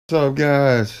What's up,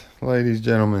 guys, ladies,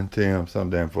 gentlemen, Tim, some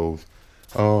damn fools.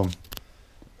 Um,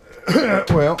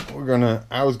 well,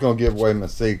 I was gonna give away my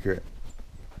secret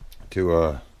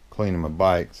to cleaning my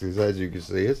bikes, because as you can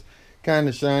see, it's kind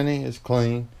of shiny, it's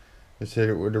clean. Just hit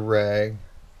it with a rag,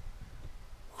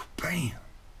 bam,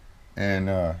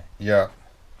 and yeah.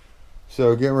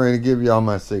 So getting ready to give y'all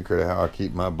my secret of how I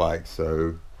keep my bike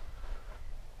so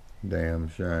damn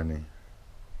shiny.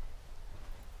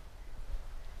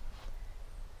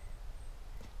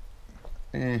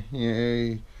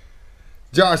 Yay.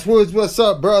 Josh Woods, what's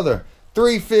up, brother?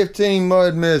 315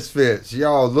 Mud Misfits.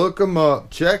 Y'all look them up,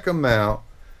 check them out.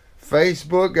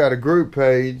 Facebook got a group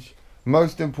page.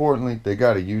 Most importantly, they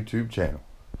got a YouTube channel.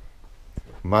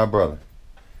 My brother.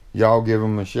 Y'all give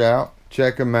them a shout.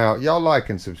 Check them out. Y'all like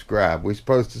and subscribe. We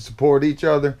supposed to support each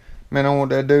other. Man, I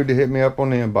want that dude to hit me up on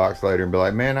the inbox later and be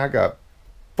like, man, I got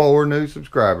 4 new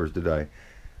subscribers today.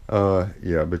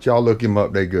 Yeah, but y'all look him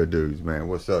up. They good dudes, man.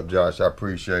 What's up, Josh? I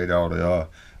appreciate all the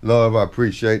love. I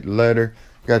appreciate the letter.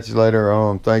 Got your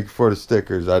letter. Thank you for the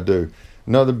stickers. I do.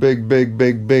 Another big,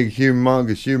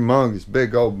 humongous,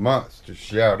 big old monster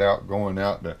shout out going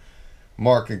out to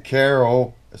Mark and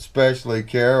Carol, especially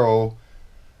Carol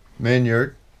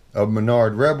Minyard of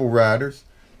Menard Rebel Riders.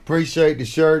 Appreciate the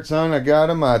shirts, son. I got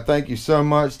them. I thank you so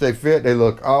much. They fit. They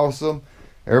look awesome.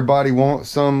 Everybody wants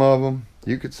some of them.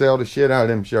 You could sell the shit out of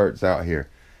them shirts out here.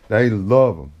 They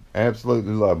love them.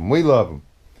 Absolutely love them. We love them.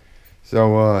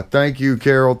 So thank you,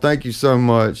 Carol. Thank you so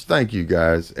much. Thank you,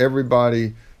 guys.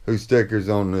 Everybody who stickers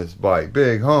on this bike.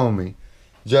 Big homie,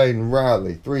 Jaden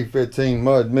Riley, 315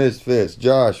 Mud Misfits,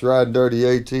 Josh, Ride Dirty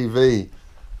ATV,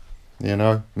 you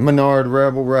know, Menard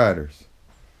Rebel Riders,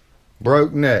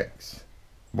 Broke Necks.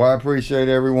 Boy, I appreciate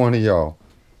every one of y'all.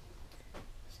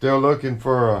 Still looking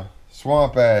for a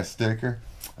swamp ass sticker.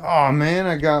 Oh man,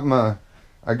 I got my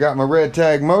Red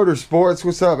Tag Motorsports.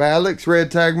 What's up, Alex?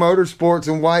 Red Tag Motorsports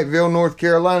in Whiteville, North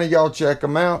Carolina. Y'all check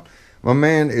them out. My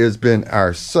man has been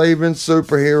our saving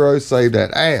superhero. Saved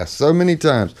that ass so many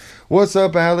times. What's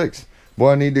up, Alex?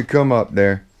 Boy, I need to come up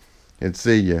there and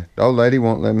see you. The old lady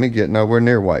won't let me get nowhere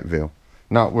near Whiteville.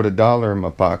 Not with $1 in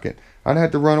my pocket. I'd have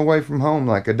to run away from home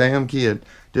like a damn kid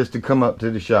just to come up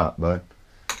to the shop, bud.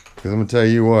 Because I'm going to tell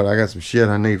you what, I got some shit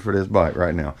I need for this bike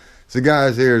right now. So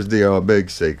guys, here's the big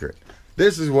secret.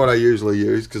 This is what I usually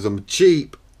use because I'm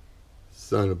cheap.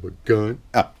 Son of a gun.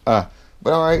 But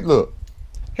alright, look.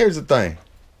 Here's the thing.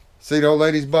 See the old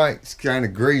lady's bike? It's kind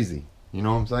of greasy. You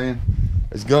know what I'm saying?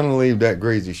 It's going to leave that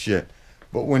greasy shit.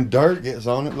 But when dirt gets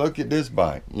on it, look at this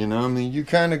bike. You know what I mean? You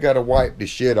kind of got to wipe the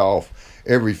shit off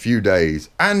every few days.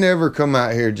 I never come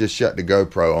out here just shut the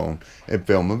GoPro on and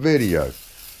film a video.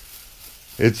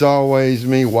 It's always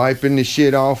me wiping the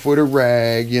shit off with a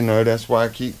rag. You know, that's why I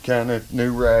keep kind of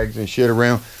new rags and shit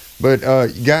around. But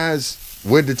guys,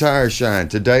 with the tire shine,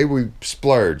 today we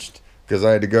splurged because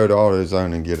I had to go to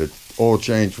AutoZone and get an oil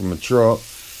change from my truck.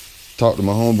 Talked to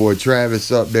my homeboy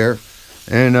Travis up there.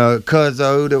 And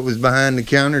Cuzzo that was behind the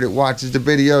counter that watches the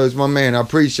videos. My man, I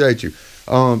appreciate you.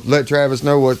 Let Travis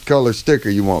know what color sticker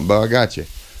you want, but I got you.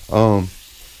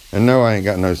 And no, I ain't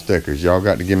got no stickers. Y'all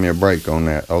got to give me a break on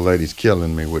that. Old lady's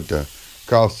killing me with the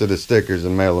cost of the stickers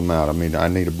and mail them out. I mean, I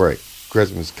need a break.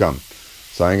 Christmas is coming.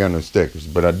 So I ain't got no stickers.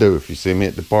 But I do. If you see me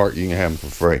at the park, you can have them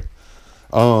for free.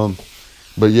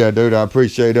 But yeah, dude, I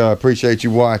appreciate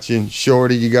you watching.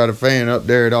 Shorty, you got a fan up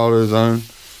there at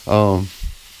AutoZone.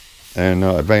 And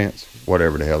Advance,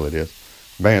 whatever the hell it is.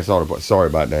 Advance Auto, sorry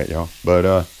about that, y'all.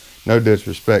 But no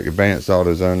disrespect, Advance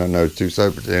AutoZone. I know it's 2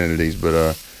 separate entities,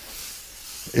 but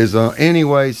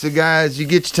anyway, so guys, you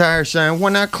get your tire shine.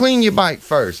 Well, now clean your bike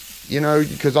first, you know,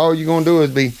 because all you're gonna do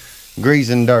is be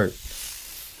greasing dirt.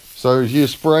 So you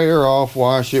spray her off,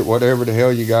 wash it, whatever the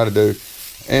hell you got to do,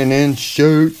 and then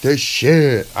shoot the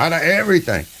shit out of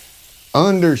everything.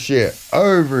 Under shit,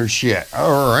 over shit,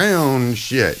 around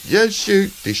shit. Just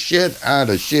shoot the shit out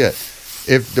of shit.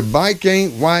 If the bike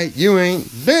ain't white, you ain't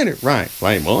did it right,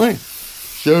 playboy.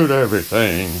 Shoot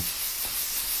everything.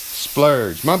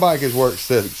 Splurge. My bike is worth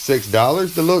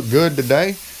 $6 to look good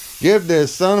today. Give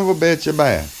this son of a bitch a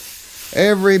bath.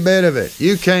 Every bit of it.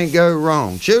 You can't go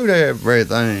wrong. Shoot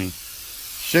everything.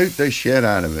 Shoot the shit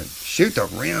out of it. Shoot the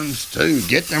rims too.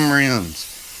 Get them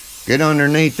rims. Get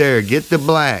underneath there. Get the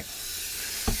black.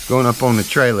 Going up on the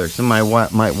trailer. Somebody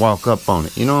might walk up on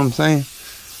it. You know what I'm saying?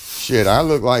 Shit, I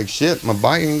look like shit. My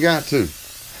bike ain't got to.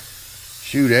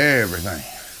 Shoot everything.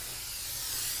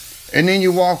 And then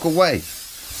you walk away.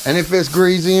 And if it's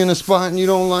greasy in a spot and you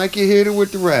don't like it, hit it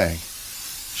with the rag.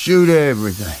 Shoot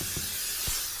everything.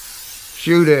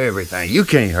 Shoot everything. You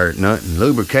can't hurt nothing.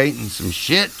 Lubricating some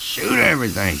shit. Shoot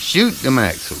everything. Shoot them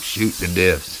axles. Shoot the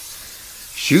diffs.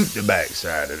 Shoot the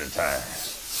backside of the tire.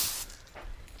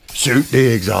 Shoot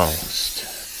the exhaust.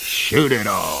 Shoot it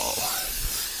all.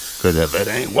 Because if it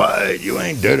ain't white, you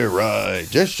ain't did it right.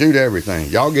 Just shoot everything.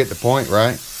 Y'all get the point,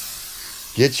 right?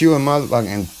 Get you a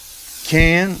motherfucking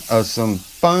can of some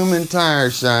foaming tire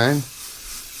shine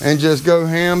and just go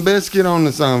ham biscuit on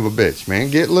the son of a bitch, man.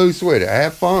 Get loose with it.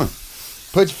 Have fun.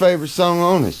 Put your favorite song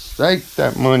on it. Shake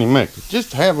that money maker.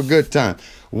 Just have a good time.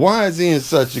 Why is he in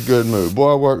such a good mood?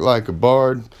 Boy, I work like a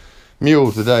barred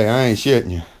mule today. I ain't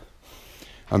shitting you.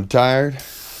 I'm tired.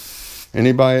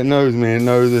 Anybody that knows me and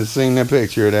knows that's seen that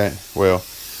picture of that, well,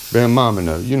 Ben Mama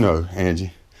know. You know,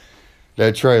 Angie.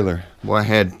 That trailer, boy, I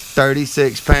had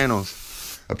 36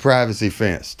 panels of privacy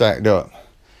fence stacked up.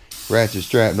 Ratchet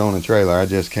strapped on the trailer. I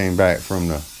just came back from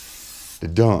the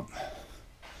dump.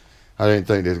 I didn't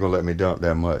think they was going to let me dump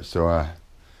that much, so I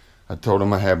told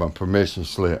him I had my permission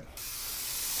slip.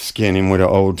 Skin him with an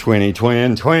old 20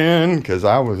 twin, because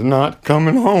I was not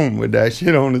coming home with that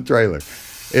shit on the trailer.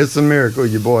 It's a miracle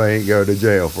your boy ain't go to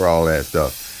jail for all that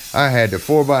stuff. I had the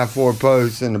 4x4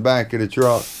 posts in the back of the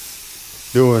truck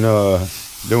doing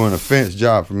a fence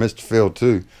job for Mr. Phil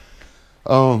too.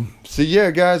 So yeah,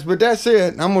 guys, but that's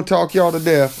it. I'm gonna talk y'all to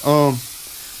death.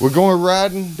 We're going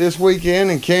riding this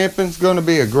weekend and camping. It's gonna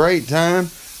be a great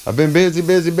time. I've been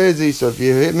busy, so if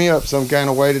you hit me up some kind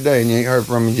of way today and you ain't heard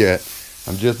from me yet,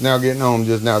 I'm just now getting home,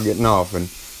 just now getting off, and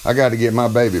I got to get my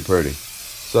baby pretty.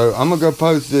 So I'm gonna go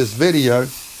post this video.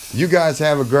 You guys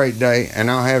have a great day, and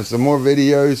I'll have some more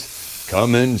videos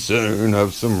coming soon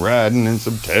of some riding and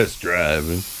some test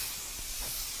driving.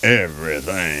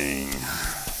 Everything.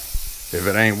 If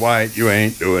it ain't white, you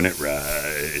ain't doing it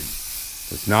right.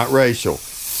 It's not racial.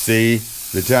 See,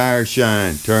 the tire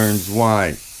shine, turns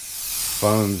white,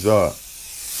 foams up.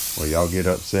 Well, y'all get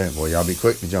upset. Well, y'all be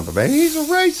quick to jump up. He's a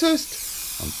racist.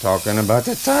 I'm talking about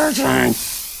the tire shine.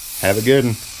 Have a good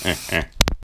one.